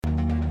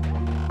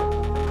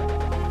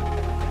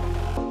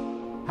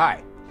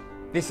Hi,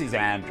 this is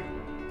Andrew,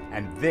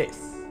 and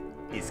this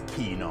is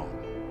Keen On,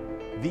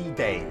 the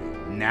daily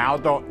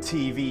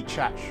now.tv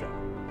chat show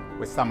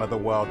with some of the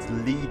world's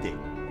leading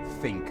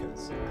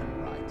thinkers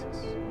and writers.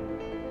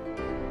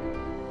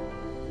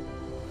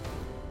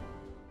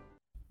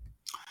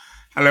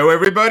 Hello,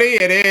 everybody.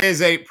 It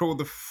is April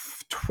the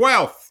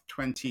 12th,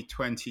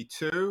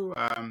 2022.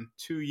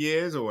 2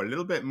 years, or a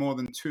little bit more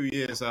than 2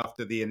 years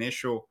after the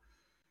initial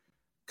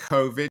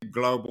COVID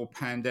global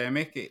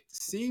pandemic, it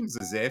seems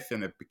as if,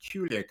 in a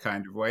peculiar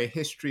kind of way,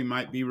 history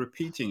might be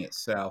repeating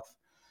itself.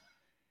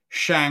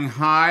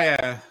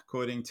 Shanghai,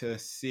 according to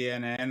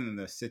CNN,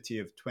 the city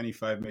of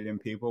 25 million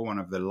people, one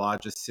of the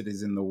largest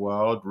cities in the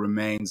world,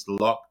 remains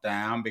locked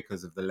down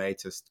because of the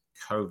latest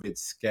COVID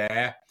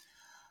scare.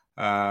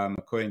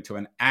 According to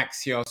an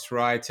Axios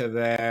writer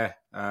there,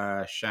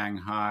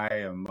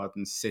 Shanghai, a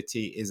modern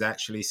city, is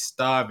actually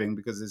starving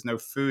because there's no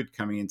food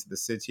coming into the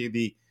city.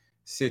 The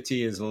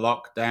city is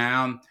locked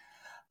down.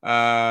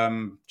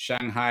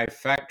 Shanghai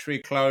factory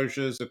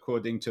closures,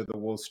 according to the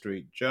Wall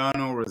Street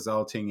Journal,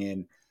 resulting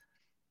in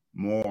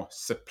more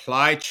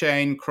supply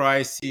chain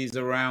crises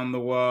around the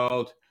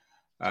world.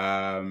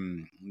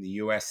 The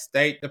US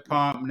State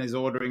Department is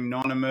ordering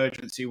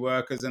non-emergency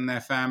workers and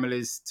their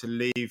families to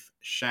leave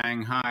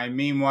Shanghai.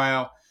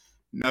 Meanwhile,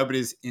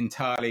 nobody's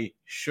entirely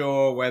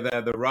sure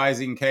whether the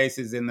rising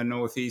cases in the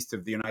northeast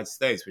of the United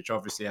States, which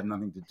obviously had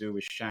nothing to do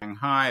with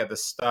Shanghai, are the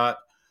start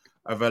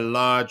of a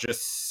larger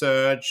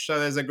surge. So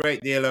there's a great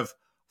deal of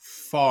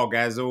fog,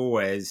 as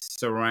always,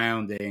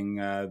 surrounding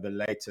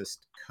the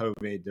latest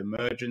COVID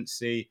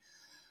emergency.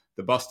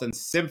 The Boston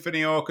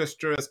Symphony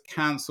Orchestra has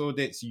cancelled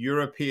its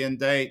European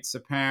dates,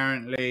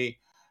 apparently.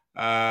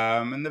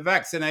 And the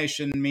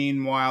vaccination,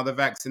 meanwhile, the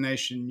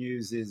vaccination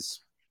news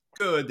is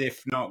good,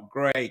 if not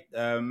great.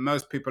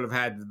 Most people have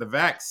had the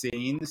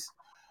vaccines,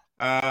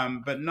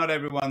 but not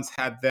everyone's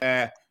had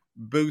their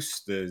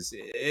boosters.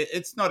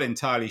 It's not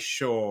entirely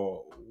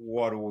sure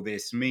what all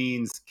this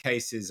means.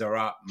 Cases are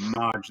up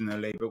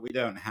marginally, but we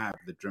don't have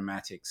the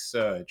dramatic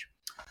surge.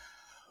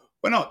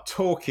 We're not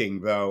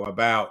talking, though,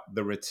 about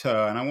the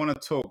return. I want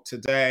to talk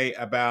today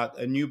about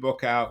a new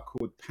book out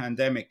called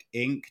Pandemic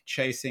Inc.,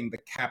 Chasing the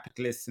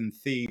Capitalists and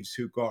Thieves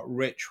Who Got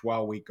Rich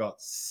While We Got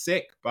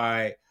Sick,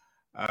 by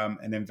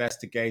an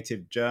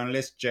investigative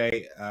journalist,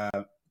 J.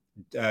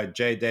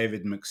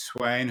 David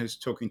McSwain, who's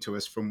talking to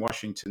us from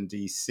Washington,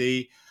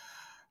 D.C.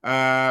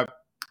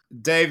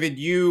 David,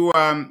 do you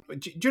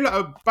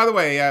by the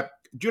way,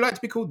 do you like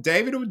to be called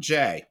David or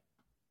Jay?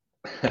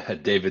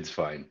 David's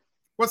fine.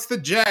 What's the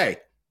J?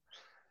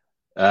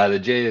 The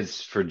J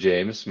is for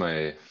James,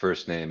 my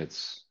first name.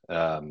 It's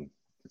a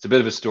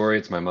bit of a story.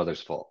 It's my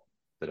mother's fault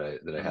that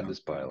I had this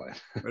byline.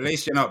 At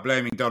least you're not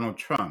blaming Donald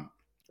Trump.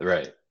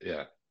 Right,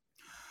 yeah.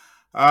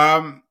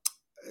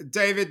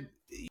 David,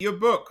 your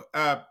book,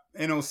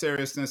 in all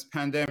seriousness,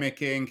 Pandemic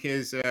Inc.,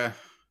 is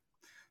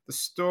the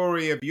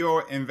story of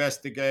your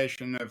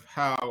investigation of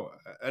how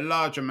a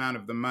large amount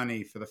of the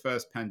money for the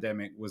first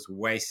pandemic was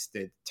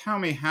wasted. Tell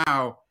me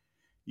how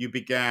you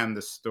began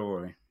the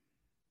story.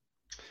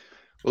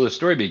 Well, the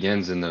story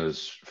begins in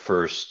those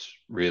first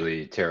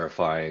really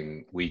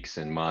terrifying weeks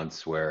and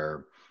months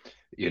where,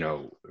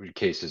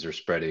 cases are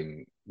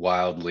spreading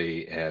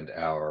wildly and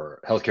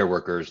our healthcare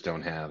workers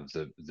don't have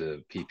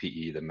the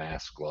PPE, the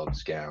masks,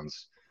 gloves,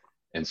 gowns,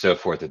 and so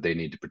forth that they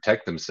need to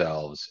protect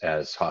themselves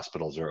as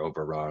hospitals are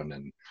overrun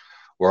and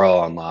we're all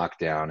on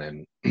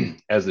lockdown.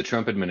 And as the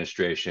Trump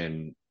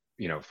administration,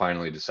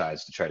 finally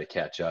decides to try to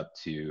catch up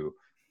to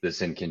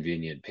this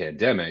inconvenient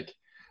pandemic,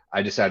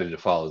 I decided to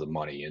follow the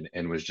money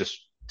and was just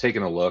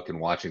taking a look and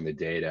watching the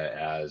data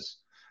as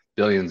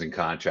billions in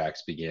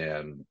contracts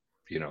began,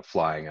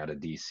 flying out of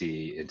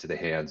DC into the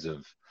hands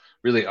of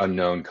really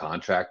unknown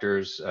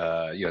contractors.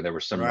 There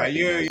were some Right,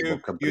 recognizable you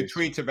companies.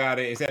 tweet about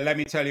it. He said, "Let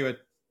me tell you a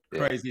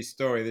crazy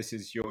story." This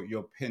is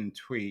your pinned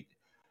tweet.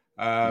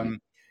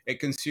 It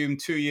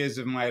consumed 2 years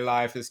of my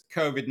life as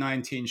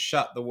COVID-19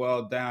 shut the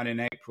world down in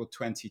April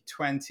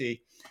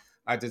 2020.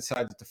 I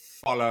decided to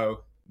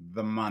follow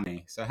the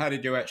money. So how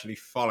did you actually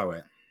follow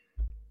it?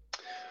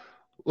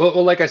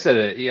 Well, like I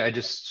said, I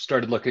just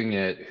started looking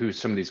at who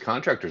some of these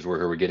contractors were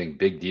who were getting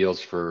big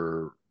deals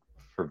for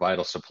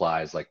vital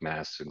supplies like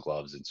masks and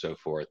gloves and so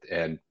forth,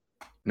 and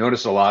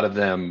noticed a lot of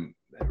them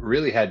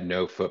really had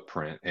no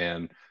footprint,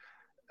 and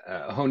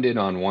honed in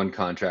on one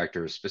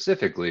contractor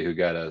specifically who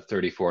got a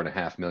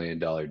 $34.5 million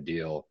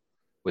deal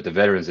with the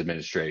Veterans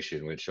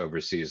Administration, which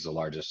oversees the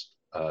largest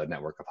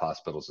network of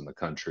hospitals in the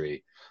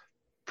country.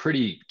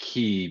 Pretty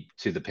key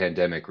to the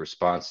pandemic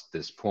response at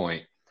this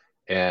point,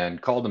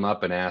 and called him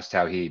up and asked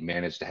how he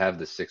managed to have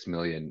the 6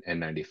 million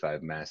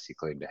N95 masks he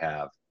claimed to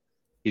have.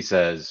 He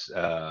says,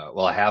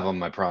 well, I have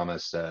them, I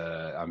promise.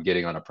 I'm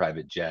getting on a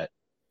private jet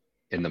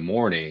in the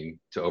morning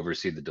to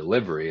oversee the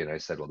delivery. And I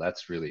said, well,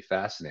 that's really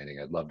fascinating.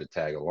 I'd love to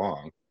tag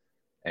along.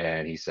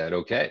 And he said,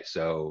 okay.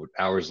 So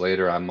hours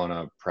later, I'm on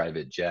a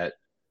private jet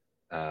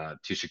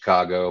to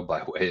Chicago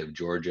by way of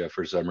Georgia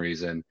for some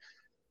reason,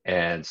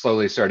 and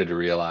slowly started to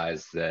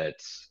realize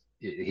that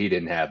he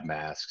didn't have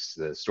masks.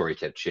 The story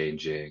kept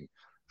changing.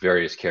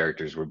 various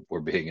characters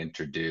were being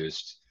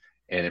introduced,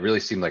 and it really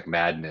seemed like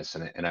madness.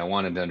 And I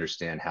wanted to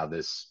understand how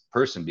this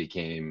person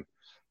became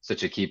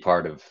such a key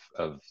part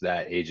of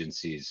that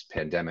agency's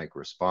pandemic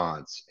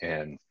response.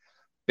 And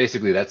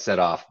basically, that set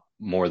off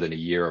more than a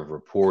year of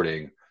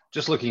reporting,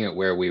 just looking at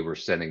where we were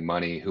sending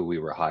money, who we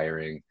were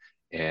hiring,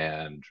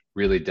 and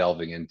really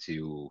delving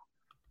into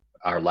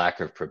our lack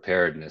of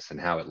preparedness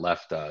and how it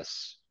left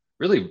us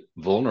really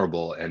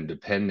vulnerable and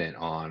dependent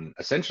on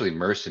essentially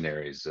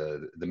mercenaries.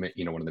 One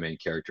of the main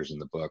characters in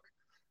the book,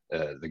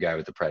 the guy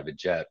with the private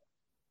jet,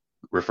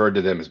 referred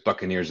to them as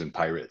buccaneers and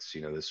pirates.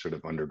 This sort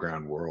of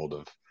underground world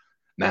of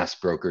mass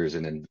brokers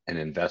and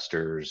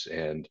investors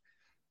and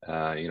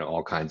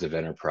all kinds of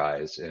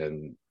enterprise.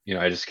 And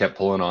I just kept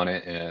pulling on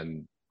it,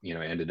 and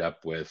ended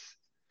up with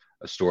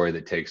a story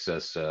that takes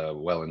us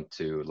well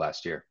into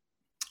last year.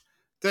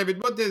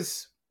 David, what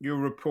does your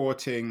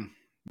reporting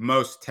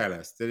most tell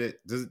us?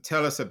 Does it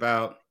tell us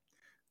about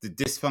the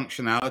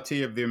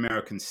dysfunctionality of the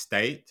American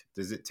state?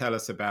 Does it tell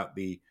us about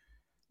the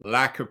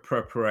lack of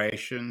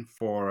preparation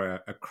for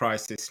a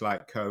crisis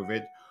like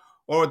COVID?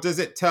 Or does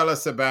it tell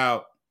us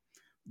about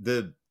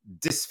the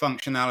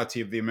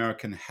dysfunctionality of the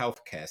American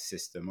healthcare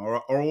system?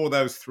 Or are all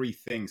those three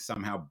things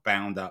somehow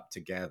bound up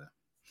together?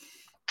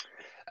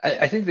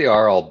 I think they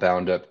are all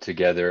bound up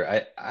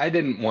together. I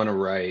didn't want to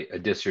write a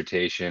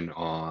dissertation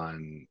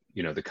on,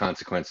 the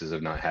consequences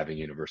of not having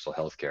universal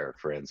health care,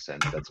 for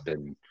instance. That's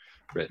been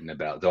written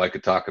about, though I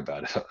could talk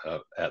about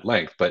it at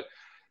length. But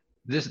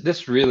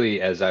this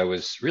really, as I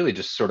was really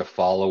just sort of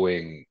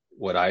following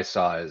what I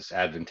saw as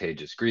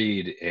advantageous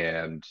greed,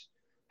 and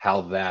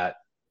how that,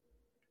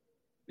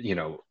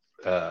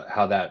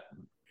 how that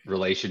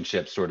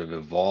relationship sort of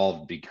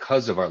evolved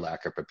because of our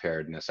lack of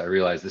preparedness. I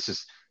realized this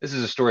is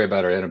a story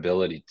about our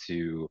inability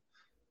to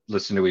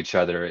listen to each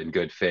other in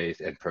good faith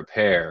and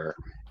prepare,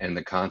 and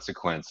the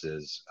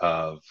consequences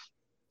of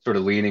sort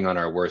of leaning on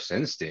our worst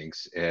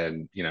instincts.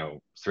 And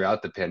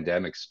throughout the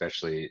pandemic,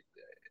 especially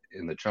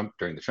during the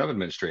Trump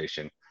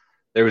administration,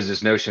 there was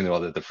this notion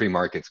that the free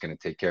market's going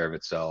to take care of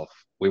itself.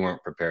 We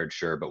weren't prepared,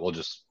 sure, but we'll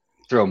just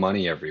throw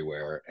money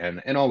everywhere.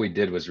 And all we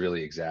did was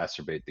really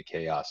exacerbate the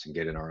chaos and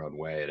get in our own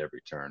way at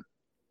every turn.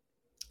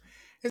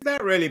 Is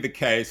that really the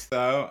case,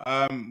 though?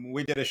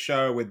 We did a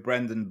show with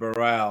Brendan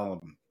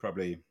Burrell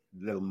probably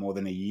a little more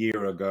than a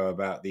year ago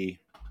about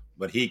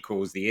what he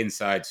calls the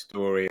inside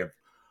story of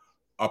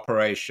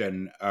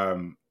Operation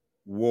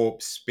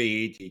Warp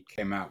Speed. He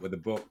came out with a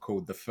book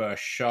called The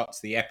First Shots: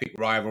 The Epic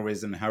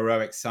Rivalries and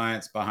Heroic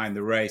Science Behind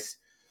the Race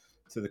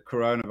to the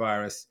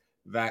Coronavirus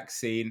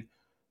Vaccine.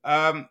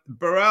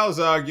 Burrell's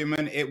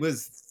argument, it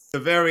was the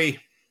very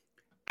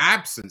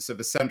absence of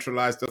a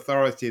centralized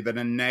authority that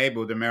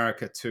enabled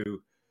America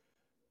to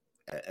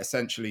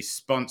essentially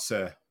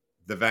sponsor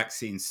the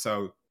vaccine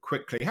so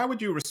quickly. How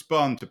would you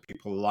respond to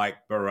people like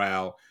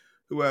Burrell,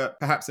 who are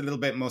perhaps a little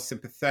bit more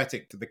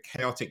sympathetic to the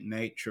chaotic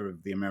nature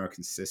of the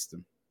American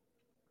system?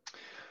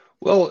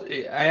 Well,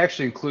 I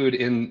actually include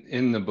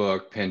in the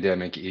book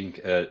Pandemic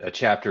Inc. a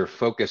chapter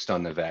focused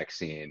on the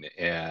vaccine.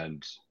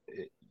 And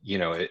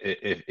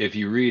if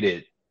you read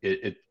it,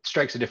 it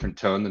strikes a different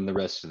tone than the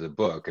rest of the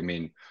book. I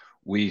mean,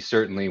 we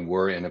certainly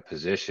were in a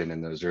position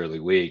in those early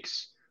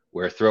weeks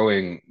where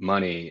throwing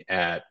money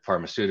at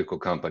pharmaceutical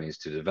companies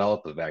to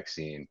develop a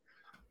vaccine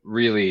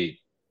really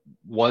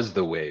was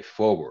the way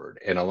forward.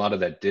 And a lot of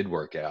that did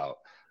work out,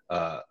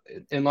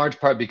 in large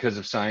part because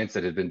of science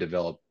that had been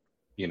developed,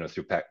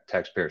 through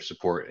taxpayer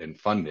support and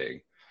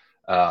funding.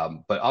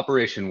 But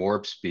Operation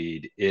Warp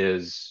Speed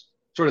is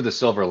sort of the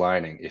silver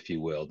lining, if you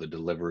will, the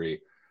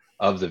delivery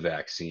of the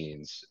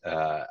vaccines.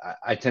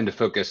 I tend to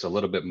focus a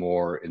little bit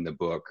more in the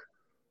book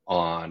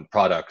on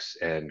products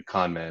and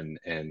conmen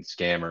and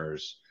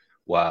scammers,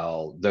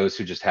 while those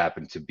who just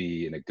happen to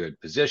be in a good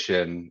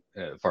position,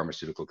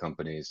 pharmaceutical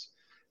companies,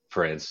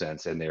 for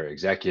instance, and their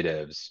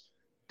executives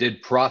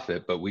did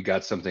profit, but we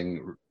got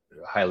something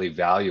highly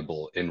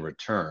valuable in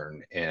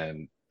return.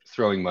 And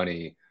throwing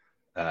money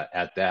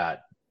at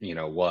that,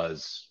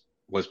 was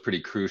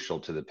pretty crucial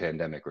to the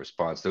pandemic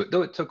response,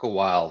 though it took a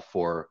while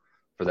for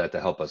that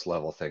to help us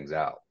level things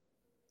out.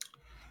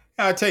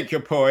 I take your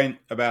point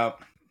about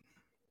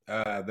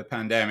the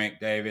pandemic,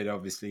 David.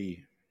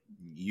 Obviously,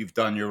 you've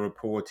done your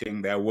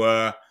reporting. There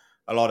were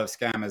a lot of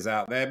scammers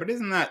out there, but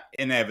isn't that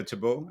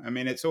inevitable? I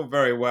mean, it's all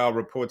very well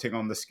reporting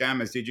on the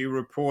scammers. Did you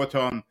report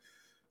on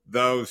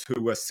those who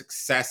were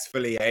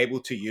successfully able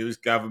to use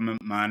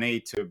government money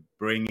to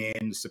bring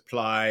in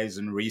supplies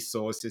and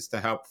resources to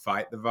help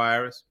fight the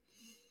virus?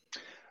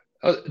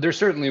 There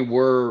certainly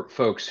were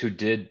folks who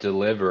did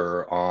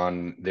deliver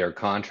on their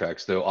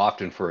contracts, though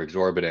often for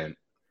exorbitant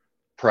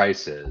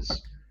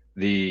prices.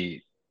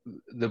 The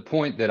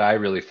point that I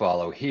really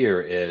follow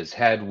here is,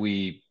 had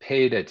we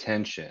paid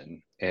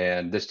attention,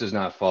 and this does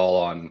not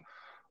fall on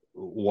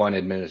one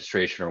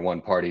administration or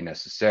one party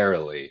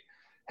necessarily,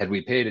 had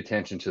we paid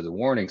attention to the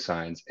warning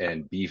signs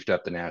and beefed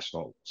up the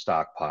national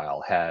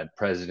stockpile, had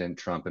President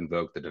Trump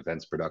invoked the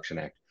Defense Production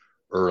Act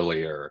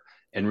earlier,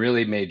 and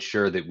really made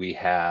sure that we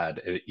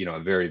had a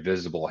very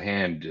visible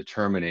hand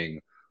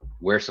determining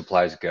where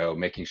supplies go,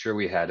 making sure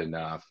we had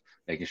enough,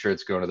 making sure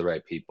it's going to the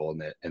right people,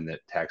 and that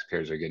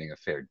taxpayers are getting a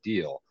fair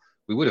deal,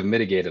 we would have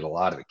mitigated a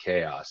lot of the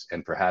chaos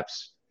and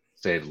perhaps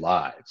saved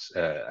lives.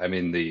 I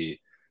mean, the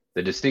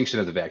distinction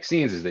of the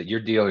vaccines is that you're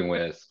dealing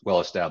with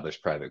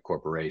well-established private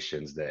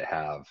corporations that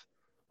have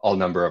all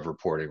number of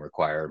reporting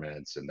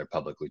requirements and they're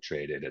publicly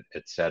traded,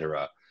 et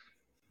cetera.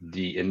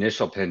 The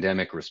initial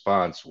pandemic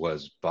response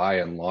was by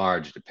and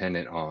large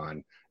dependent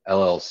on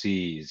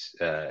LLCs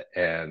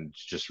and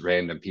just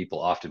random people,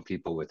 often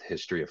people with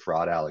history of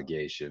fraud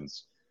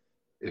allegations,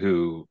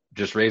 who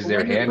just raised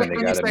their hand and they When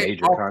you got a say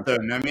major contract.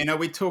 often, I mean, are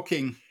we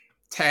talking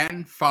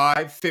 10,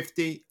 5,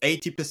 50,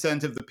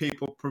 80% of the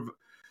people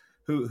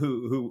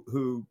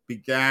who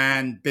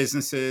began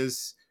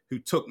businesses, who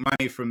took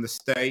money from the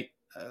state?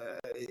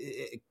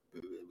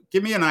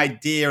 Give me an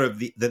idea of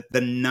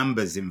the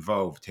numbers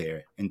involved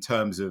here in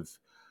terms of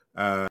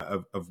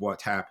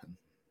what happened.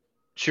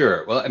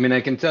 Sure. Well, I mean, I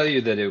can tell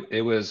you that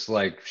it was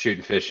like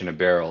shooting fish in a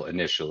barrel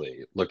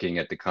initially, looking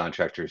at the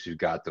contractors who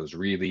got those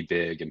really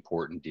big,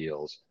 important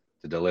deals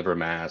to deliver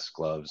masks,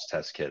 gloves,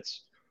 test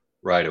kits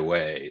right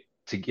away.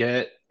 To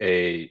get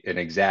an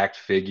exact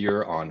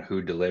figure on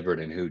who delivered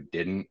and who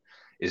didn't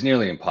is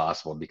nearly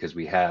impossible because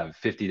we have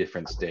 50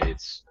 different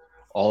states,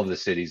 all of the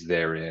cities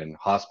therein,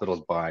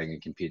 hospitals buying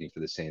and competing for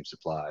the same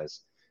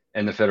supplies,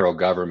 and the federal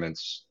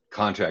government's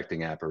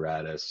contracting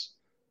apparatus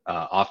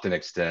often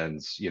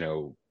extends,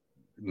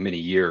 many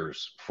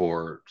years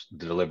for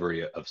the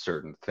delivery of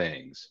certain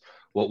things.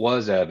 What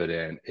was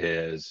evident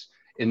is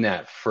in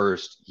that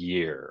first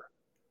year,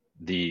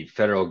 the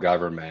federal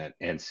government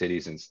and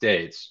cities and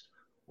states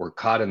were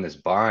caught in this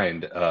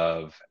bind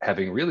of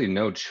having really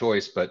no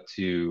choice but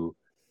to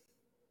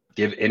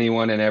give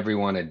anyone and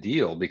everyone a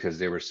deal because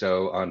they were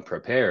so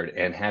unprepared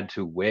and had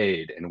to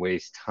wade and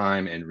waste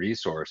time and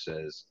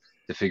resources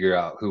to figure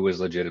out who was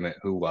legitimate,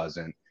 who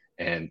wasn't,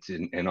 and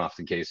in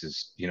often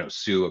cases,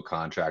 sue a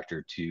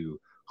contractor to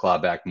claw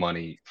back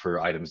money for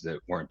items that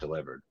weren't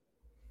delivered.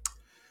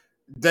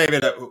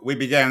 David, we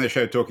began the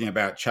show talking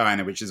about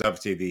China, which is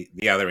obviously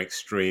the other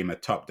extreme, a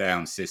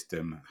top-down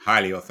system,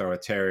 highly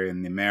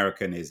authoritarian. The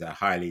American is a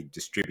highly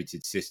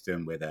distributed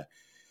system with a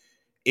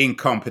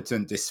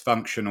incompetent,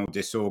 dysfunctional,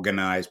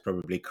 disorganized,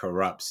 probably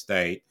corrupt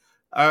state.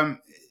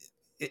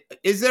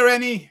 Is there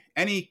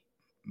any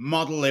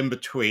model in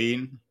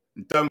between?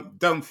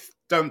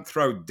 Don't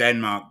throw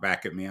Denmark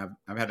back at me.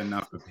 I've had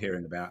enough of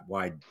hearing about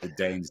why the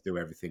Danes do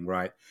everything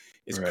right.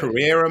 Is Right.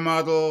 Korea a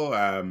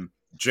model?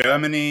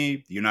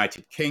 Germany, the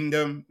United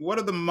Kingdom? What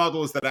are the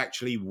models that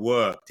actually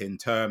worked in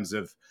terms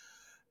of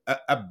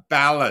a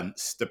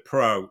balanced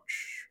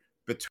approach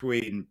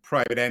between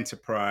private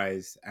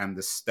enterprise and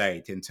the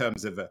state in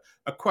terms of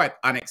a quite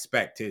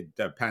unexpected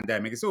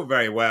pandemic? It's all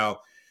very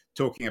well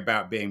talking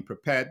about being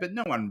prepared, but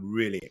no one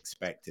really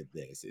expected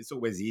this. It's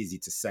always easy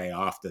to say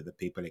after that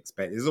people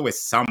expect. There's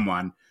always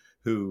someone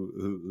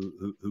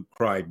who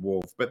cried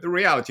wolf, but the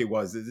reality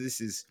was that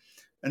this is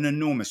an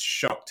enormous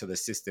shock to the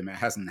system. It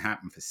hasn't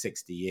happened for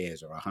 60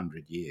 years or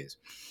 100 years.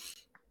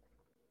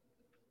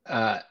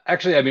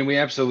 Actually, I mean, we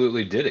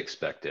absolutely did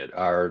expect it.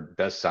 Our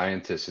best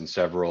scientists in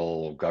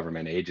several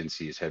government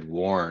agencies had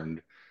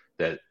warned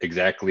that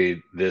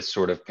exactly this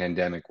sort of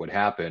pandemic would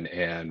happen,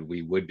 and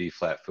we would be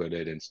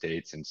flat-footed in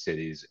states and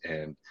cities,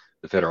 and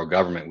the federal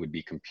government would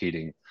be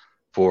competing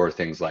for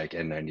things like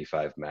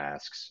N95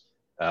 masks.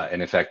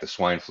 And in fact, the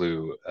swine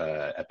flu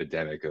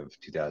epidemic of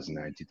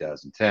 2009,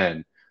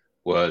 2010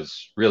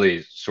 was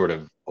really sort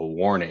of a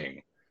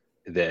warning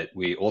that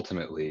we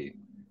ultimately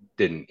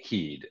didn't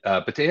heed.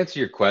 But to answer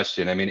your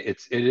question, I mean,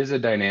 it is a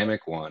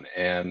dynamic one,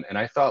 and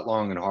I thought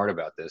long and hard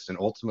about this. And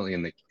ultimately,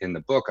 in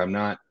the book, I'm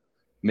not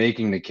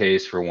making the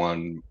case for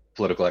one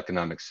political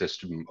economic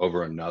system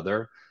over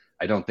another.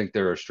 I don't think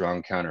there are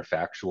strong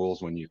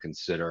counterfactuals when you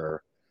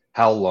consider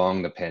how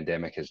long the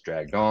pandemic has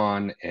dragged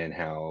on and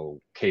how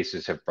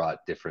cases have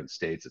brought different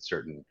states at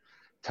certain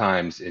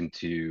times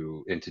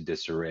into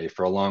disarray.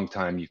 For a long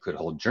time, you could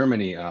hold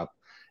Germany up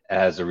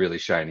as a really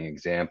shining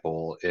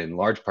example, in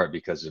large part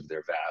because of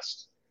their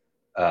vast,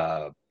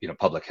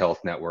 public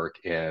health network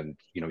and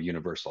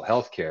universal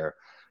health care.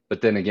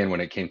 But then again, when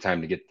it came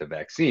time to get the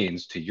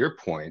vaccines, to your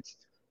point,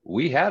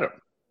 we had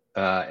them,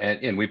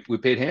 and we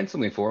paid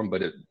handsomely for them.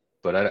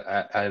 But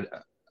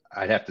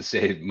I'd have to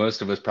say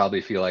most of us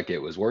probably feel like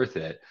it was worth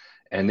it,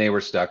 and they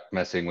were stuck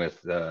messing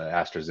with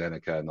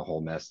AstraZeneca and the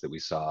whole mess that we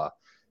saw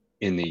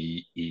in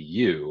the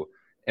EU.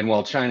 And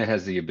while China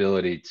has the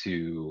ability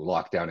to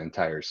lock down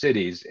entire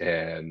cities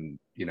and,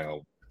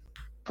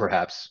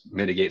 perhaps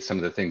mitigate some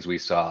of the things we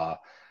saw,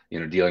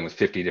 dealing with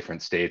 50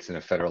 different states in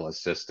a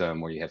federalist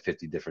system where you have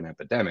 50 different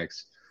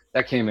epidemics,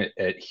 that came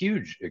at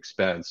huge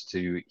expense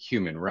to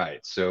human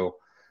rights. So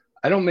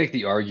I don't make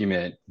the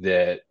argument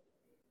that,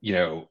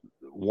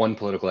 one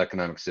political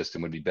economic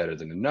system would be better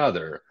than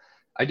another.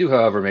 I do,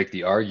 however, make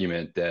the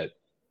argument that,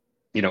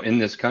 in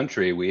this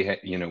country, we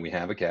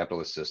have a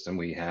capitalist system.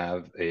 We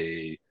have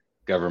a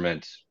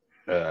government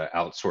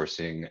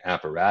outsourcing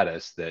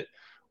apparatus that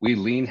we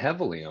lean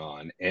heavily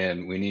on,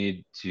 and we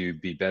need to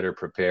be better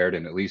prepared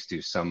and at least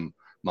do some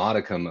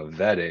modicum of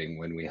vetting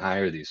when we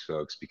hire these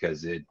folks,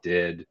 because it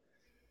did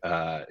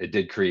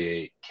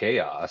create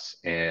chaos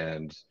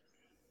and,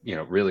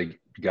 really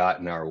got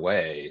in our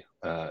way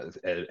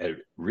at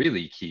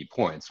really key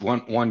points.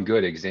 One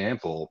good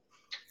example,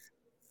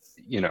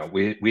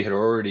 we had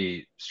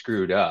already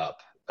screwed up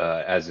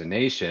as a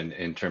nation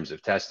in terms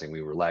of testing.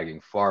 We were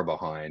lagging far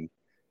behind,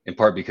 in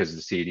part because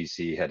the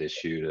CDC had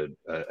issued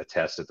a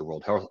test that the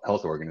World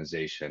Health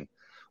Organization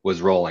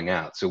was rolling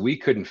out. So we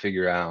couldn't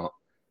figure out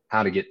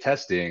how to get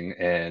testing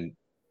and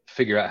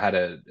figure out how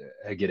to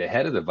get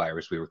ahead of the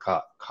virus. We were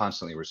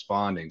constantly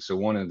responding. So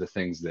one of the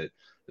things that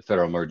the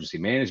Federal Emergency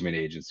Management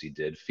Agency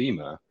did,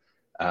 FEMA,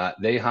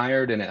 they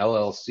hired an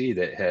LLC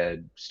that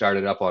had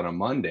started up on a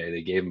Monday.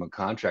 They gave them a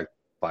contract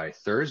by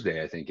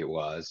Thursday, I think it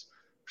was,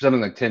 for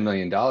something like $10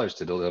 million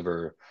to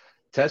deliver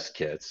test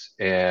kits.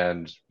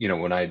 And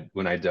when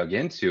I dug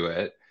into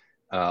it,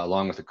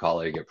 along with a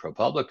colleague at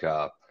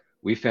ProPublica,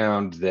 we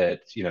found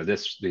that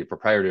the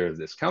proprietor of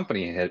this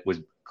company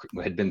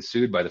had been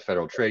sued by the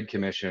Federal Trade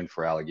Commission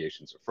for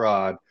allegations of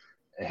fraud.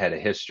 It had a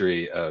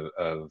history of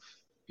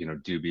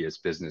dubious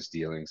business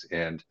dealings,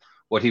 and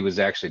what he was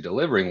actually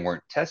delivering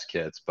weren't test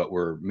kits, but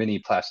were mini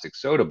plastic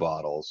soda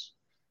bottles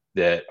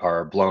that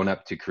are blown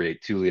up to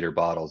create 2-liter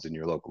bottles in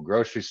your local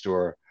grocery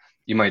store.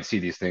 You might see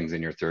these things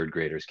in your third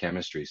grader's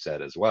chemistry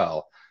set as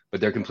well,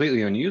 but they're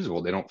completely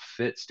unusable. They don't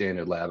fit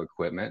standard lab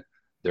equipment.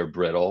 They're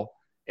brittle.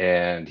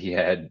 And he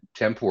had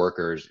temp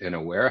workers in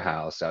a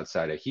warehouse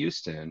outside of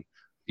Houston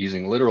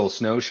using literal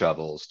snow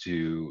shovels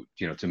to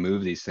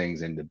move these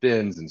things into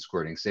bins and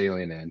squirting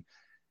saline in.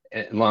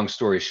 And long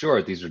story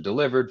short, these are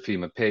delivered.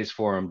 FEMA pays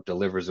for them,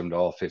 delivers them to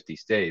all 50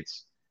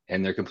 states,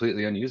 and they're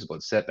completely unusable.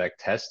 It's set back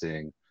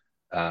testing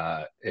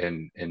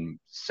in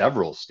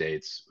several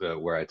states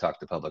where I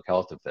talked to public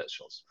health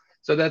officials.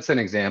 So that's an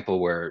example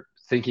where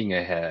thinking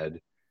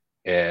ahead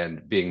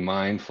and being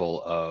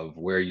mindful of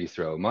where you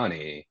throw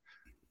money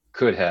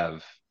could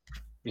have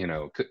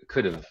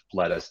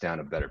led us down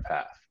a better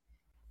path.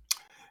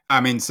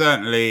 I mean,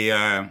 certainly,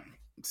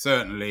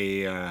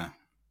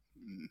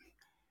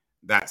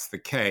 that's the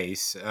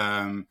case.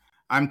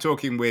 I'm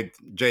talking with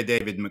J.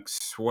 David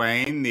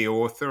McSwain, the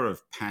author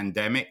of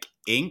Pandemic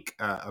Inc.,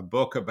 a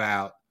book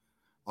about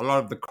a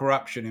lot of the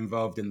corruption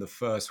involved in the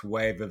first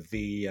wave of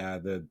the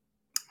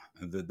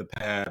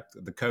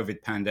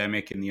COVID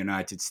pandemic in the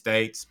United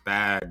States,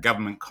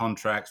 government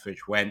contracts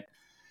which went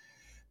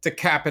to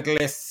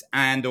capitalists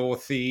and or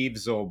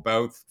thieves, or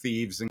both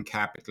thieves and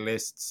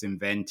capitalists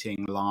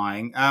inventing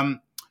lying.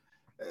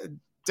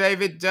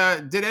 David,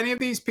 did any of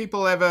these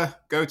people ever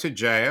go to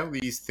jail,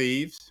 these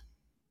thieves?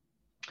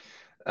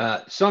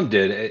 Some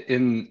did.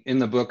 In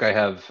the book, I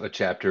have a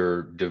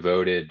chapter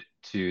devoted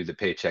to the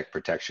Paycheck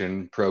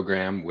Protection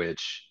Program,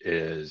 which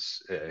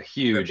is a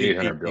huge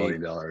 $800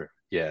 billion,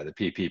 the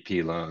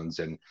PPP loans.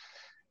 And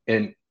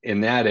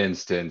in that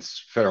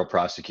instance, federal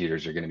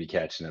prosecutors are going to be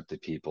catching up to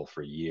people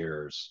for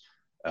years.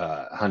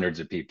 Hundreds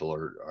of people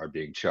are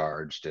being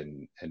charged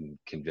and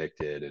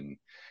convicted. And,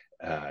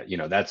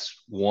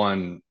 that's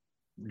one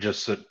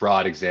just a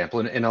broad example.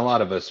 And a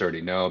lot of us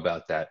already know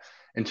about that.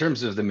 In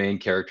terms of the main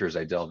characters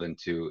I delve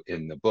into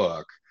in the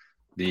book,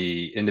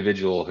 the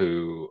individual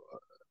who,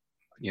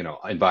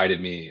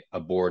 invited me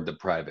aboard the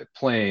private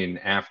plane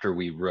after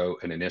we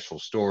wrote an initial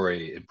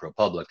story in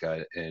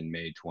ProPublica in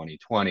May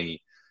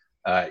 2020,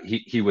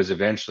 he was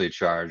eventually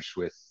charged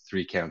with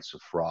 3 counts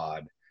of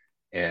fraud,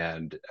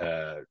 and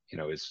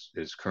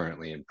is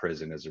currently in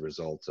prison as a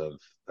result of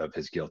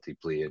his guilty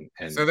plea.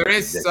 And so there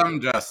is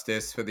some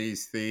justice for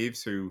these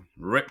thieves who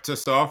ripped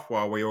us off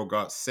while we all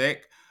got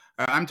sick.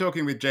 I'm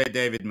talking with J.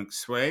 David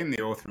McSwain,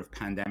 the author of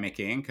Pandemic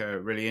Inc.,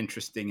 a really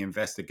interesting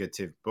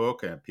investigative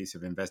book, a piece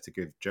of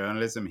investigative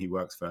journalism. He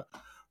works for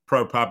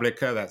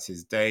ProPublica. That's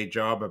his day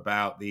job,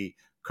 about the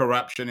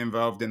corruption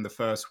involved in the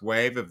first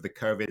wave of the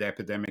COVID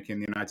epidemic in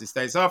the United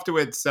States.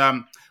 Afterwards,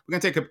 we're going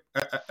to take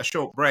a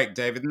short break,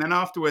 David. And then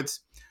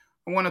afterwards,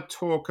 I want to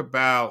talk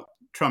about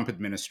Trump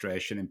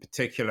administration in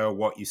particular,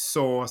 what you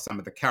saw, some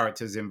of the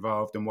characters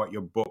involved, and what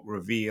your book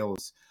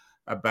reveals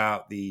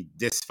about the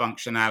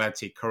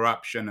dysfunctionality,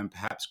 corruption, and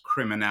perhaps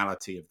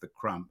criminality of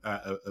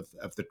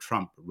the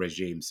Trump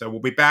regime. So we'll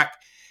be back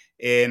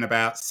in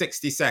about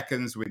 60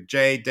 seconds with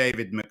J.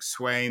 David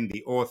McSwain,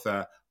 the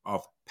author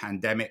of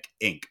Pandemic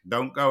Inc.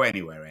 Don't go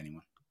anywhere,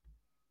 anyone.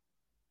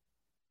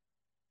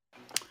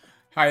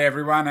 Hi,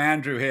 everyone.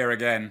 Andrew here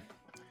again.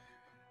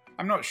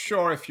 I'm not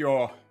sure if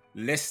you're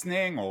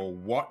listening or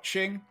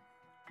watching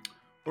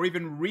or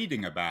even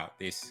reading about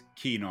this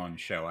Keen On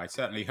show. I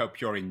certainly hope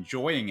you're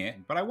enjoying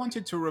it, but I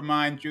wanted to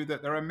remind you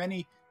that there are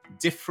many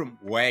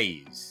different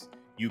ways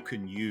you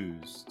can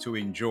use to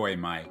enjoy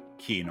my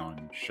Keen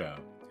On show.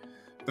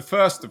 The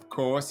first, of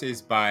course, is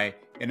by,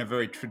 in a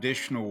very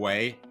traditional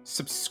way,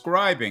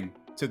 subscribing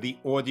to the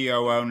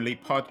audio-only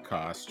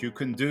podcast. You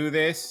can do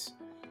this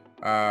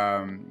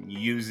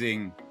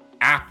using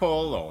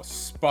Apple or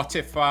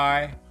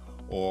Spotify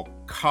or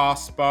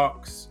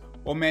Castbox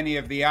or many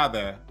of the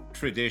other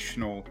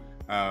traditional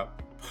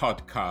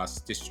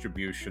podcast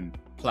distribution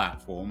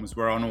platforms.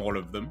 We're on all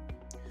of them.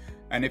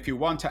 And if you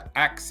want to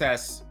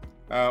access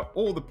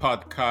all the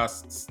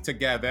podcasts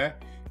together,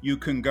 you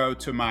can go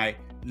to my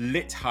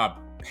LitHub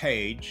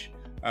page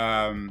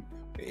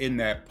in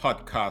their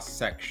podcast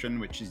section,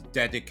 which is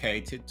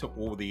dedicated to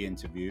all the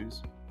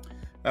interviews.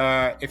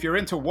 If you're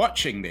into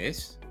watching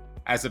this,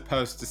 as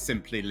opposed to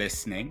simply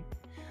listening,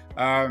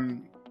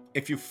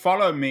 if you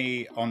follow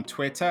me on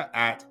Twitter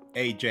at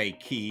AJ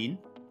Keen,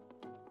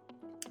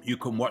 you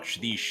can watch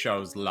these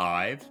shows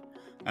live,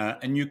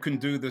 and you can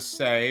do the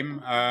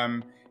same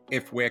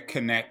if we're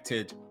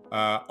connected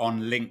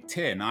on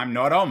LinkedIn. I'm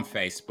not on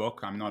Facebook.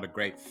 I'm not a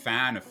great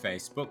fan of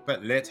Facebook,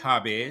 but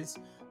LitHub is.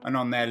 And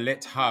on their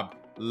LitHub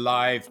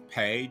live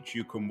page,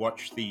 you can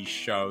watch these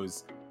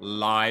shows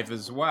live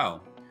as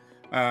well.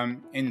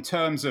 In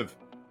terms of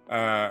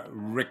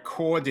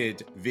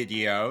recorded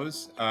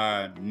videos,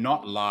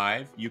 not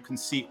live, you can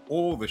see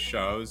all the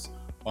shows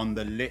on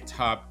the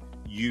LitHub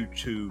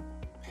YouTube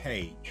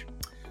page.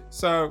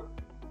 So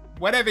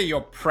whatever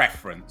your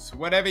preference,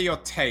 whatever your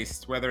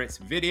taste, whether it's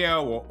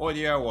video or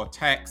audio or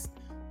text,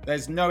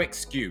 there's no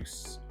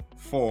excuse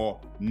for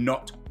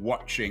not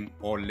watching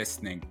or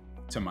listening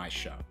to my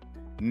show.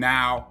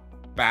 Now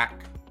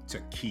back to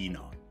Keen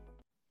On.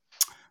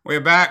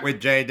 We're back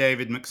with J.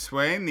 David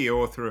McSwain, the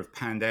author of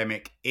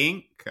Pandemic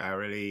Inc., a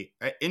really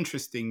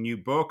interesting new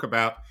book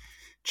about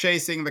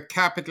chasing the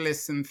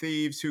capitalists and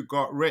thieves who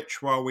got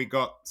rich while we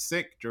got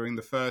sick during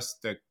the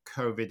first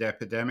COVID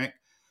epidemic.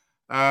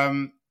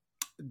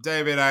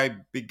 David, I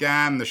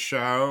began the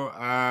show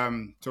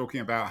talking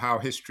about how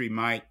history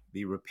might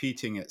be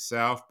repeating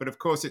itself, but of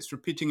course it's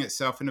repeating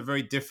itself in a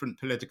very different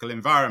political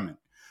environment.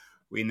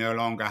 We no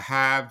longer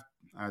have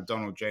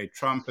Donald J.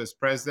 Trump as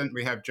president.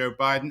 We have Joe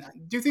Biden.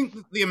 Do you think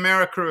that the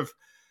America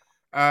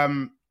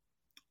of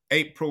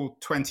April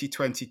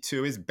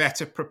 2022 is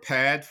better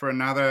prepared for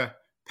another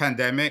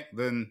pandemic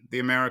than the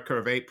America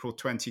of April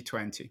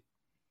 2020?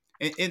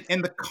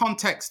 In the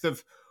context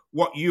of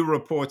what you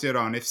reported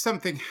on, if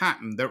something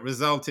happened that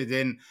resulted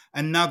in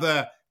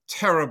another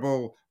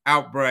terrible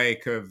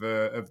outbreak of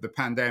the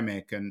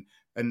pandemic and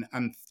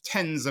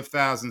tens of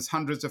thousands,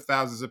 hundreds of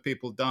thousands of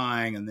people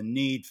dying and the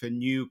need for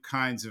new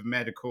kinds of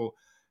medical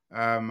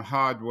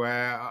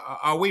hardware,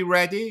 are we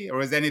ready,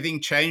 or has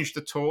anything changed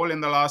at all in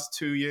the last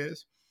 2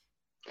 years?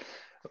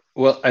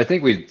 Well, I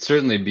think we'd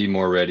certainly be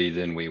more ready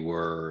than we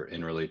were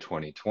in early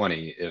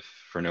 2020, if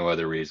for no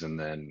other reason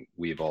than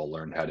we've all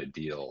learned how to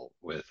deal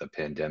with a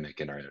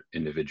pandemic in our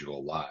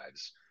individual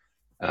lives.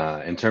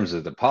 In terms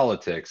of the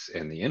politics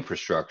and the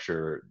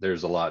infrastructure,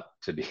 there's a lot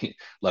to be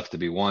left to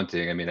be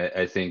wanting. I mean,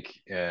 I think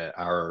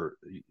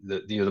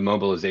the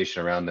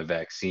mobilization around the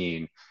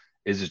vaccine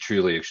is a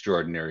truly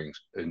extraordinary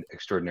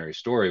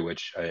story,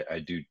 which I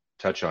do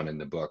touch on in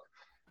the book.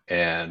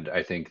 And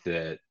I think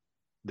that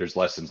there's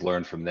lessons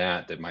learned from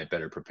that might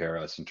better prepare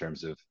us in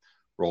terms of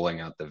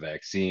rolling out the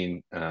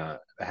vaccine.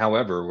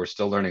 However, we're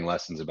still learning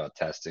lessons about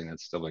testing.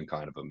 That's still been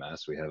kind of a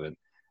mess. We have an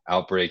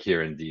outbreak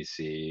here in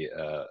DC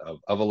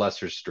of a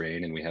lesser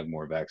strain, and we have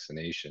more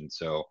vaccination.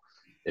 So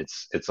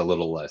it's a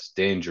little less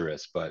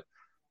dangerous, but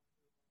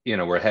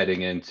we're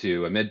heading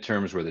into a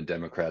midterms where the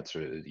Democrats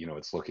are,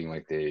 it's looking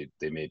like they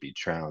may be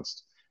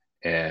trounced.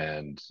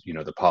 And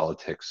the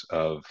politics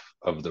of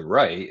the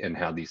right and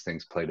how these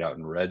things played out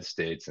in red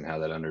states and how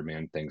that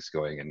undermined things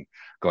going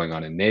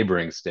on in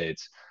neighboring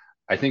states,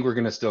 I think we're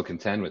going to still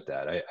contend with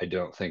that. I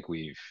don't think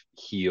we've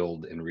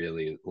healed and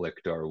really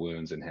licked our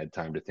wounds and had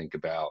time to think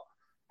about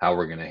how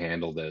we're going to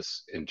handle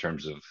this in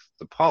terms of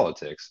the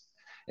politics.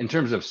 In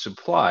terms of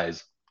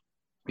supplies,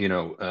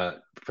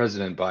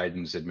 President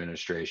Biden's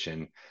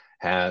administration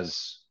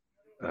has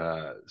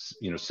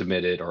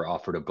submitted or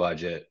offered a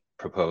budget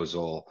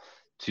proposal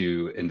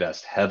to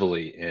invest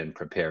heavily in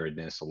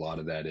preparedness. A lot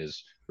of that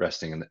is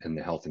resting in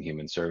the Health and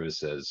Human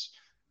Services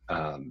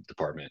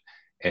department.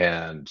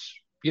 And,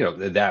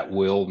 that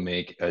will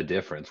make a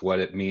difference. What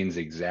it means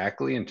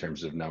exactly in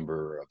terms of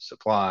number of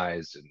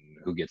supplies and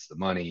who gets the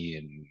money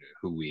and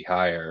who we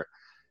hire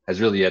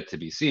has really yet to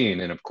be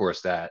seen. And of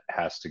course, that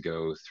has to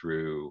go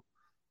through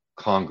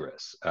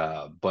Congress.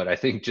 But I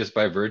think just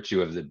by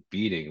virtue of the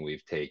beating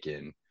we've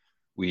taken,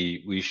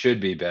 we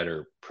should be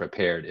better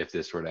prepared if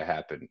this were to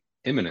happen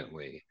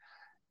imminently.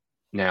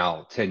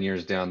 Now, 10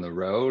 years down the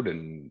road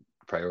and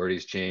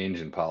priorities change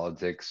and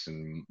politics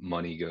and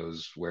money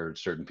goes where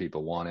certain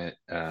people want it.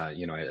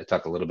 I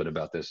talk a little bit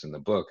about this in the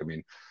book. I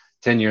mean,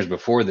 10 years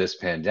before this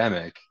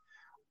pandemic,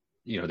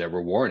 there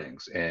were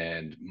warnings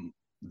and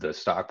the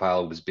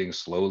stockpile was being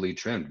slowly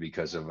trimmed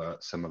because of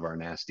some of our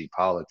nasty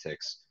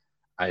politics.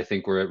 I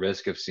think we're at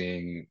risk of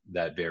seeing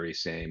that very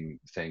same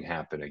thing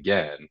happen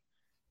again.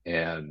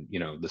 And,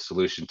 the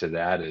solution to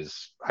that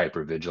is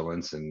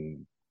hypervigilance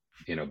and,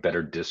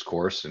 better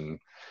discourse and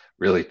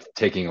really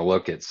taking a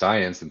look at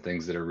science and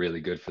things that are really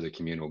good for the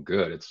communal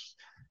good.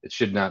 It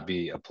should not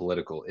be a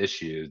political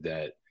issue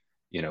that,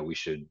 we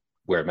should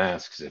wear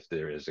masks if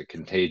there is a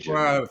contagion.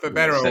 Well, for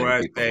better or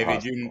worse,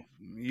 David,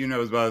 you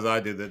know as well as I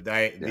do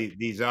that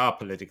these are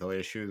political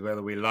issues,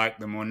 whether we like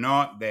them or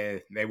not.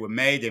 They were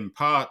made in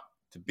part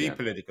to be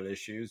political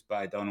issues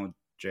by Donald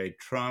J.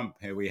 Trump.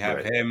 Here we have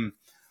Right. him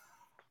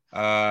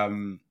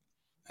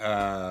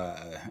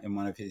in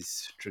one of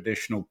his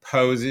traditional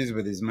poses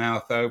with his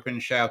mouth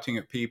open, shouting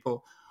at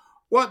people.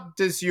 What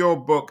does your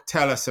book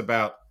tell us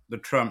about the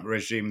Trump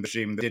regime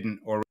that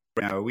didn't already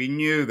know? We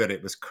knew that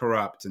it was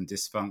corrupt and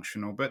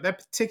dysfunctional, but their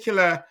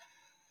particular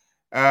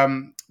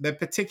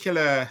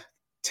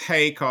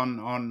take on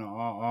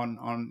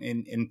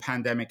in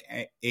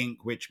Pandemic Inc.,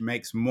 which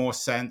makes more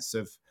sense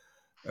of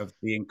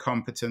the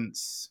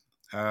incompetence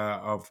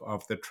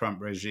of the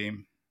Trump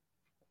regime.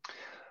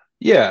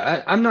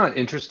 Yeah, I'm not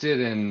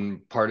interested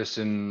in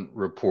partisan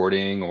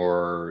reporting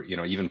or,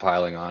 even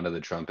piling onto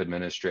the Trump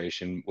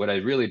administration. What I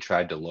really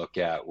tried to look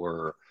at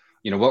were,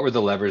 what were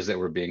the levers that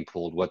were being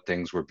pulled, what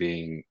things were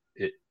being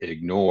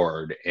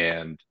ignored,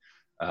 and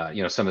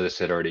some of this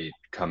had already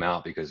come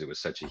out because it was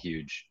such a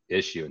huge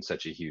issue and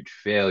such a huge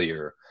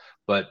failure.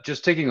 But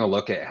just taking a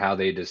look at how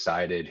they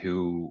decided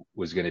who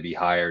was going to be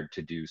hired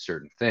to do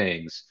certain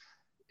things,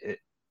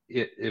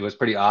 it was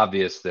pretty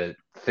obvious that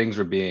things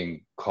were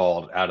being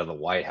called out of the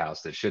White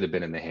House that should have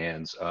been in the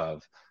hands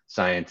of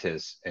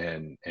scientists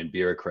and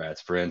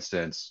bureaucrats. For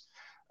instance,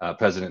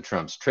 President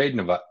Trump's trade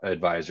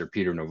advisor,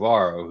 Peter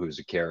Navarro, who's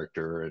a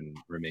character and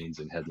remains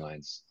in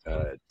headlines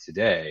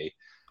today,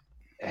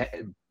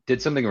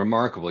 did something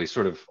remarkable. He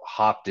sort of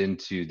hopped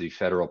into the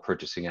federal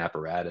purchasing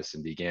apparatus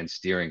and began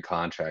steering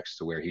contracts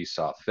to where he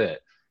saw fit.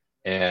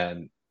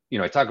 And,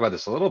 I talk about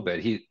this a little bit.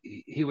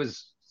 He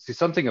was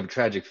something of a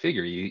tragic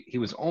figure. He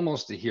was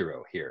almost a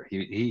hero here.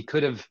 He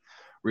could have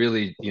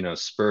really,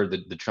 spurred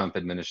the Trump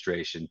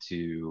administration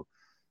to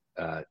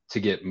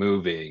get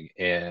moving,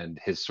 and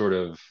his sort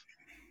of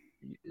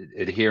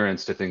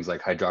adherence to things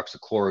like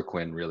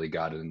hydroxychloroquine really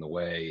got in the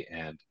way,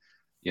 and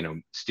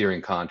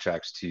steering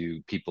contracts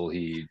to people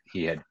he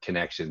had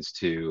connections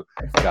to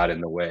got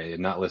in the way,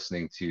 and not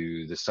listening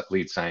to the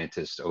lead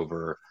scientist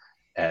over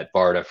at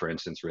BARDA, for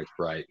instance, Rick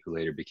Bright, who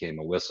later became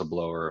a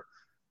whistleblower,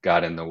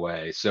 got in the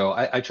way. So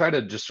I try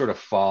to just sort of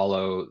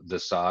follow the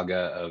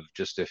saga of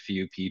just a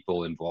few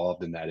people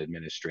involved in that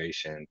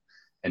administration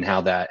and how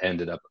that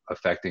ended up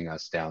affecting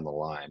us down the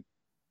line.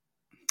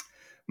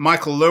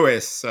 Michael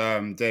Lewis,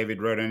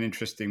 David, wrote an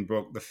interesting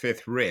book, The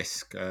Fifth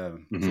Risk, 2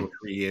 or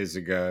 3 years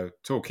ago,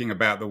 talking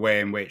about the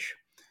way in which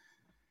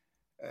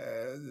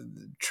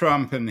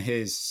Trump and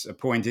his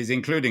appointees,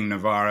 including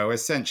Navarro,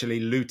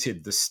 essentially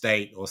looted the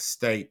state or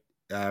state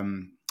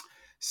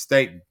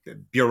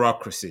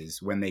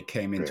bureaucracies when they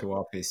came into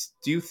office.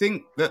 Do you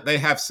think that they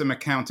have some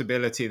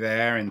accountability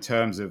there in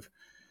terms of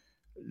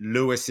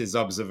Lewis's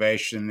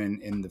observation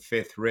in The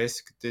Fifth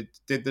Risk? Did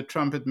the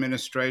Trump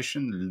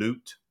administration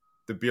loot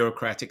the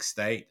bureaucratic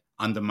state,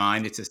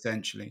 undermine it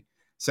essentially,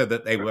 so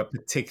that they were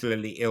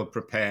particularly ill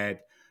prepared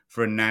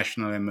for a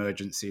national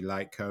emergency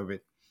like COVID?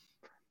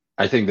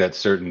 I think that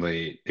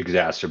certainly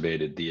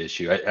exacerbated the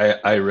issue.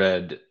 I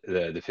read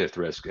the Fifth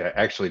Risk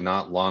actually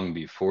not long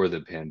before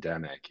the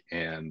pandemic,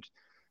 and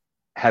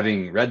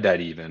having read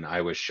that, even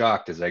I was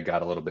shocked as I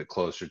got a little bit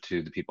closer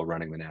to the people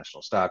running the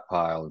National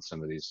Stockpile and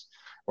some of these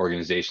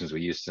organizations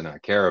we used to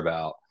not care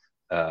about,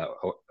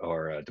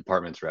 or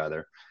departments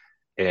rather.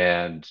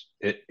 And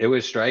it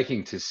was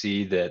striking to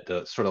see that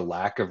the sort of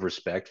lack of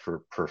respect for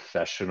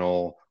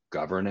professional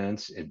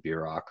governance and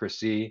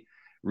bureaucracy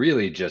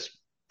really just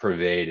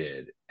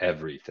pervaded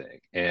everything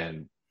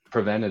and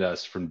prevented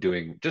us from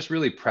doing just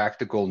really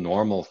practical,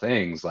 normal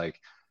things like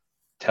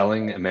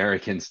telling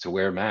Americans to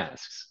wear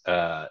masks,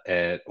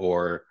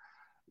 or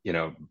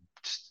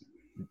just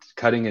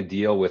cutting a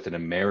deal with an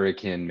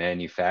American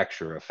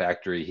manufacturer, a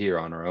factory here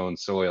on our own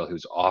soil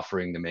who's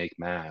offering to make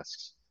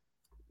masks.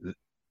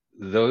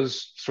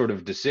 Those sort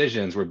of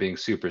decisions were being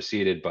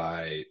superseded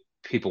by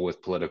people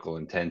with political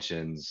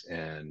intentions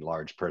and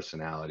large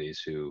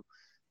personalities who,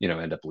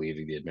 end up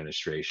leaving the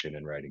administration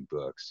and writing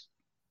books.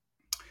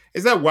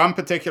 Is there one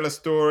particular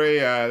story?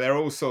 There are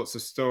all sorts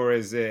of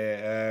stories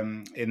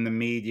in the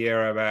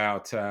media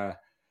about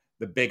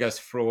the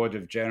biggest fraud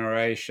of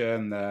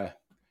generation,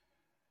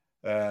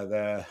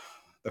 the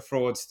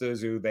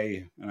fraudsters who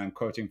and I'm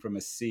quoting from a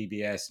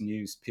CBS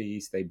News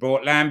piece, they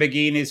bought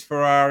Lamborghinis,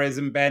 Ferraris,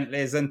 and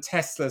Bentleys, and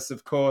Teslas,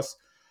 of course,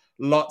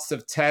 lots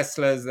of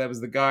Teslas. There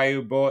was the guy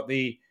who bought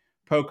the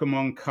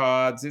Pokemon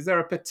cards. Is there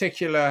a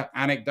particular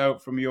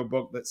anecdote from your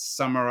book that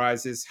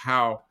summarizes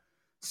how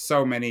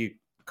so many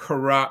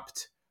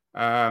corrupt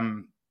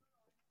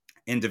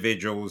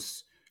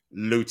individuals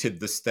looted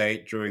the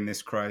state during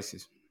this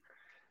crisis?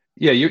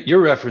 Yeah,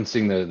 you're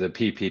referencing the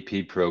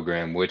PPP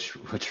program, which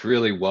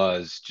really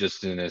was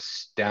just an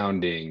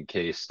astounding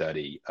case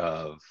study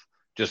of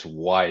just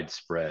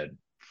widespread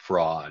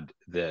fraud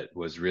that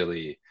was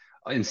really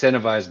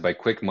incentivized by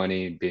quick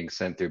money being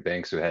sent through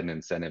banks who had an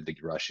incentive to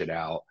rush it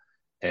out,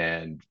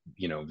 and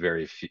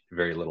very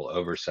little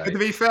oversight. But to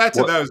be fair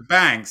to those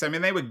banks, I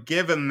mean, they were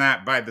given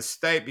that by the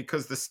state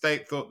because the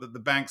state thought that the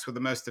banks were the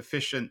most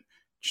efficient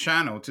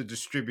channel to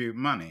distribute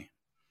money.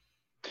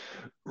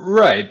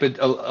 Right, but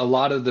a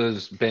lot of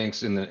those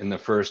banks in the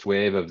first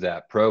wave of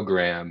that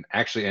program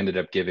actually ended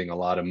up giving a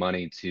lot of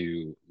money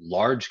to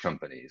large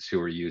companies who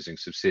were using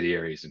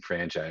subsidiaries and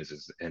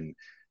franchises and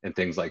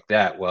things like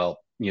that. Well,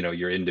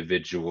 your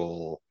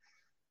individual,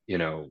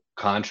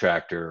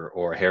 contractor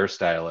or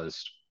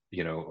hairstylist,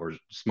 or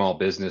small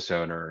business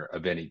owner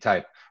of any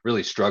type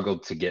really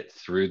struggled to get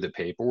through the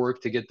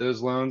paperwork to get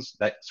those loans.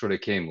 That sort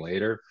of came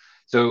later.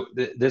 So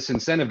this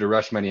incentive to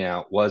rush money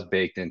out was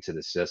baked into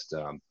the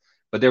system,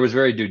 but there was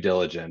very due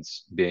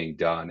diligence being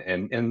done.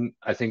 And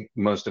I think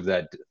most of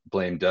that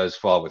blame does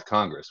fall with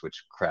Congress,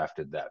 which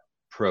crafted that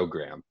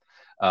program.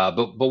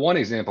 But one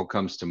example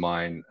comes to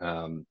mind.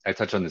 I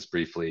touch on this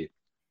briefly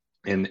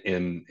in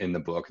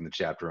the book, in the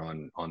chapter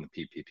on the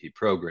PPP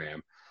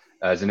program,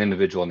 as an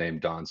individual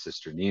named Don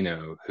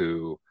Cisternino,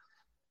 who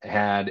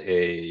had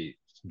a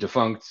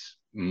defunct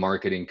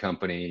marketing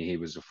company. He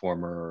was a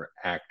former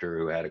actor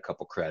who had a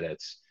couple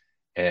credits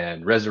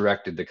and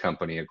resurrected the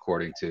company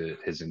according to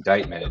his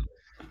indictment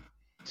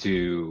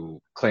to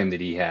claim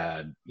that he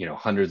had,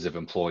 hundreds of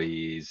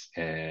employees,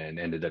 and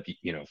ended up,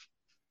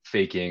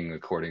 faking,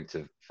 according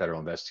to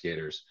federal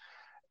investigators,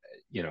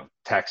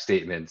 tax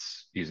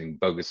statements using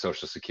bogus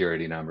social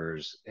security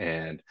numbers,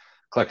 and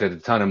collected a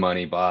ton of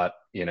money, bought,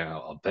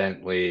 a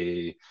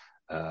Bentley,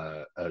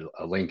 a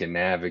Lincoln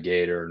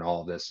Navigator, and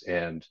all this.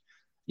 And,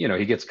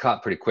 he gets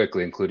caught pretty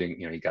quickly, including,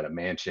 he got a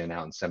mansion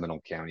out in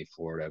Seminole County,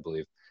 Florida, I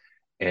believe.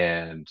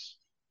 And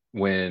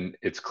when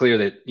it's clear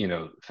that,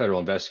 federal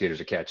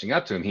investigators are catching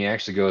up to him, he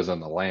actually goes on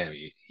the lam.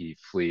 He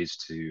flees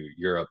to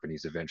Europe, and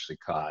he's eventually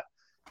caught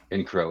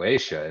in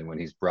Croatia. And when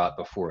he's brought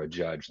before a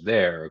judge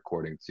there,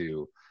 according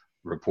to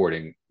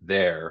reporting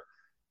there,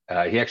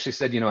 he actually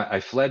said, I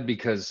fled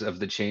because of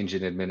the change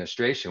in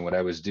administration. What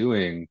I was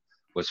doing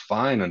was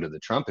fine under the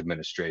Trump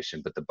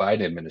administration, but the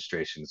Biden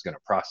administration is going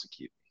to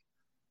prosecute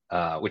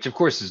me, which of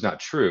course is not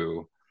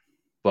true,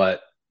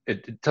 but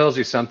it tells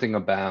you something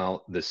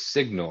about the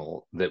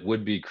signal that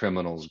would-be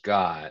criminals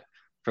got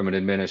from an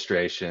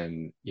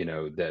administration,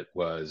 that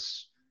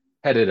was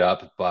headed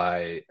up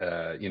by,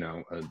 a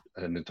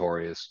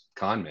notorious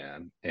con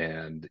man,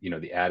 and,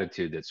 the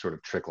attitude that sort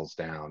of trickles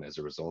down as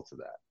a result of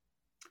that.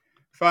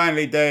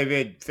 Finally,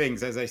 David,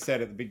 things, as I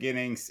said at the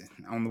beginning,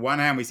 on the one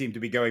hand, we seem to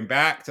be going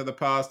back to the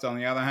past. On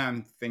the other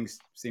hand, things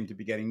seem to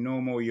be getting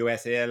normal.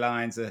 US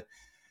airlines are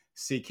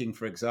seeking,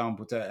 for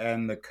example, to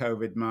end the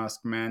COVID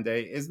mask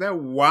mandate. Is there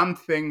one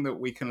thing that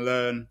we can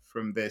learn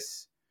from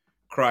this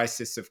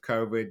crisis of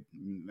COVID?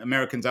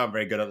 Americans aren't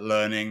very good at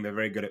learning. They're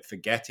very good at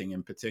forgetting,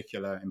 in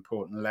particular,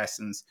 important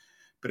lessons.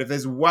 But if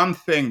there's one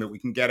thing that we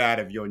can get out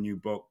of your new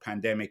book,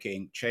 Pandemic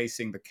Inc.,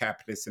 Chasing the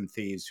Capitalists and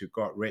Thieves Who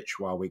Got Rich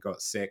While We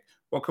Got Sick,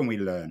 what can we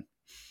learn?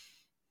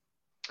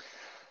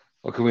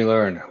 What can we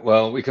learn?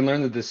 Well, we can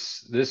learn that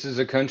this is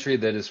a country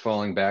that is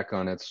falling back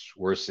on its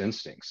worst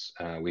instincts.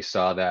 We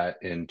saw that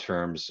in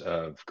terms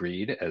of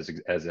greed, as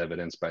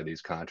evidenced by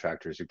these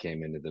contractors who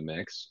came into the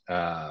mix.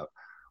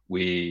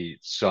 We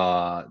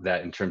saw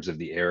that in terms of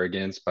the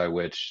arrogance by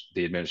which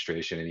the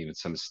administration and even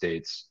some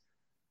states,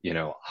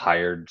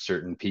 hired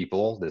certain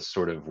people, this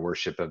sort of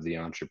worship of the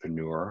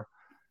entrepreneur.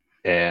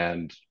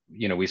 And,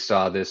 we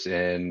saw this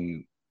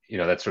in,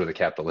 that's sort of the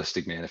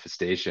capitalistic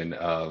manifestation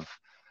of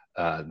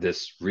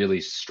this really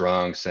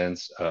strong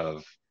sense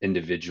of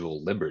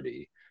individual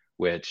liberty,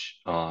 which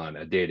on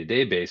a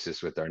day-to-day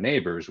basis with our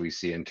neighbors, we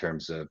see in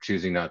terms of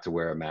choosing not to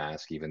wear a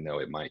mask, even though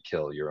it might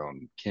kill your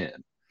own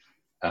kin.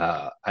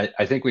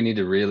 I think we need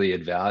to really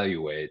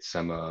evaluate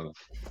some of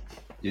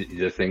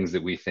the things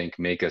that we think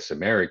make us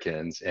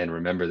Americans, and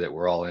remember that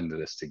we're all into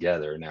this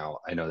together. Now,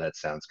 I know that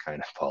sounds kind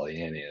of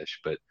Pollyanna-ish,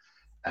 but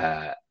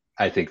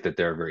I think that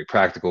there are very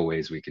practical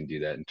ways we can do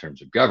that in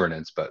terms of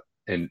governance,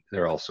 and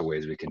there are also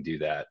ways we can do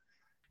that,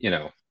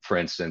 for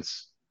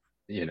instance,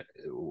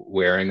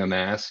 wearing a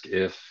mask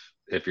if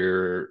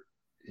you're,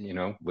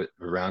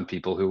 around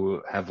people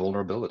who have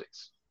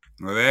vulnerabilities.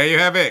 Well, there you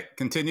have it.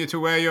 Continue to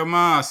wear your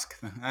mask.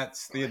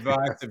 That's the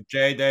advice of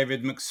J.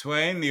 David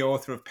McSwain, the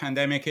author of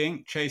Pandemic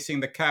Inc.,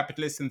 Chasing the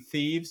Capitalists and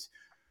Thieves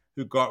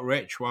Who Got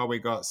Rich While We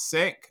Got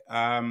Sick.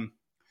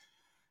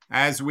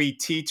 As we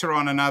teeter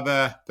on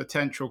another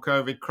potential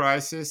COVID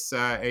crisis,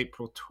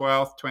 April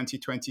 12th,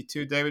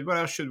 2022, David, what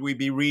else should we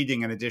be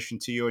reading in addition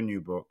to your new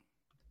book?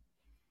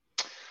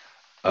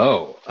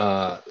 Well,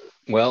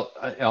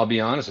 I'll be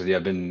honest with you.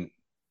 I've been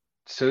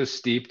so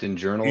steeped in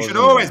journalism. You should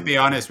always be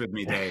honest with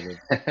me, David.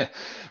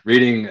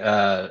 reading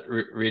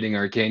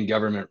arcane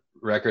government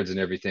records and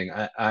everything.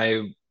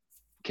 I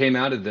came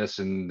out of this,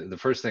 and the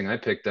first thing I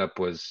picked up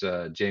was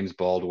James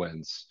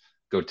Baldwin's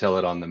Go Tell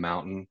It on the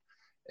Mountain.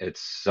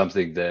 It's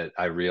something that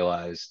I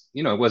realized,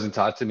 it wasn't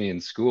taught to me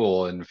in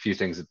school, and a few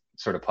things that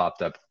sort of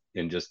popped up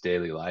in just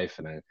daily life.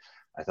 And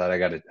I thought I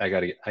got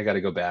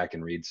to go back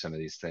and read some of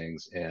these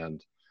things.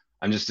 And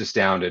I'm just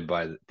astounded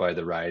by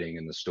the writing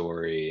and the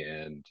story.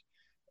 And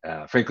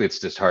frankly, it's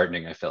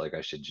disheartening. I felt like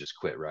I should just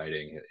quit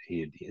writing.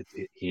 He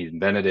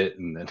invented it,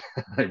 and then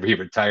he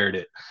retired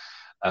it.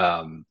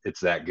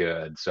 It's that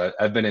good. So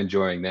I've been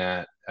enjoying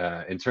that.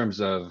 In terms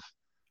of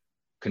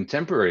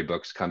contemporary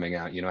books coming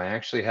out, I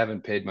actually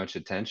haven't paid much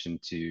attention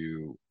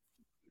to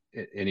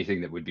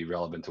anything that would be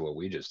relevant to what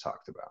we just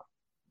talked about.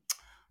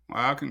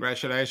 Well,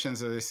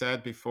 congratulations, as I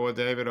said before,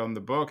 David, on the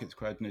book. It's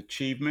quite an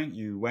achievement.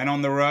 You went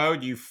on the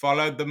road, you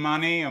followed the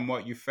money, and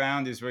what you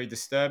found is very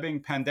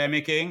disturbing.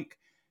 Pandemic Inc.,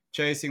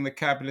 chasing the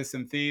capitalists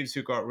and thieves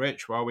who got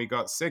rich while we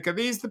got sick. Are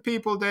these the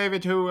people,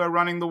 David, who are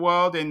running the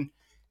world in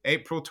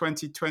April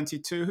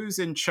 2022? Who's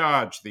in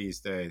charge these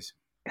days?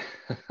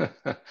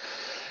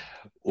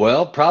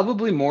 Well,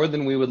 probably more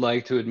than we would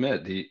like to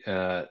admit.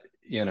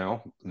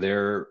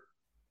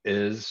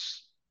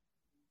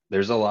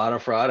 There's a lot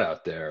of fraud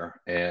out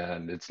there,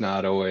 and it's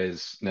not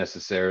always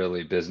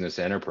necessarily business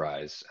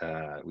enterprise.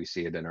 We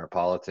see it in our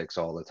politics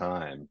all the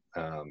time.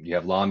 You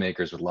have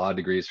lawmakers with law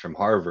degrees from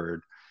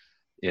Harvard,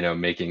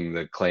 making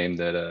the claim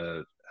that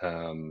a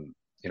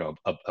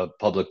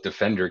public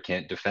defender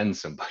can't defend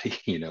somebody,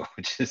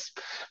 which is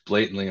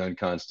blatantly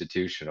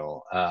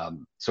unconstitutional.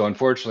 So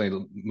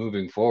unfortunately,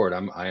 moving forward,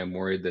 I am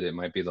worried that it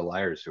might be the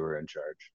liars who are in charge.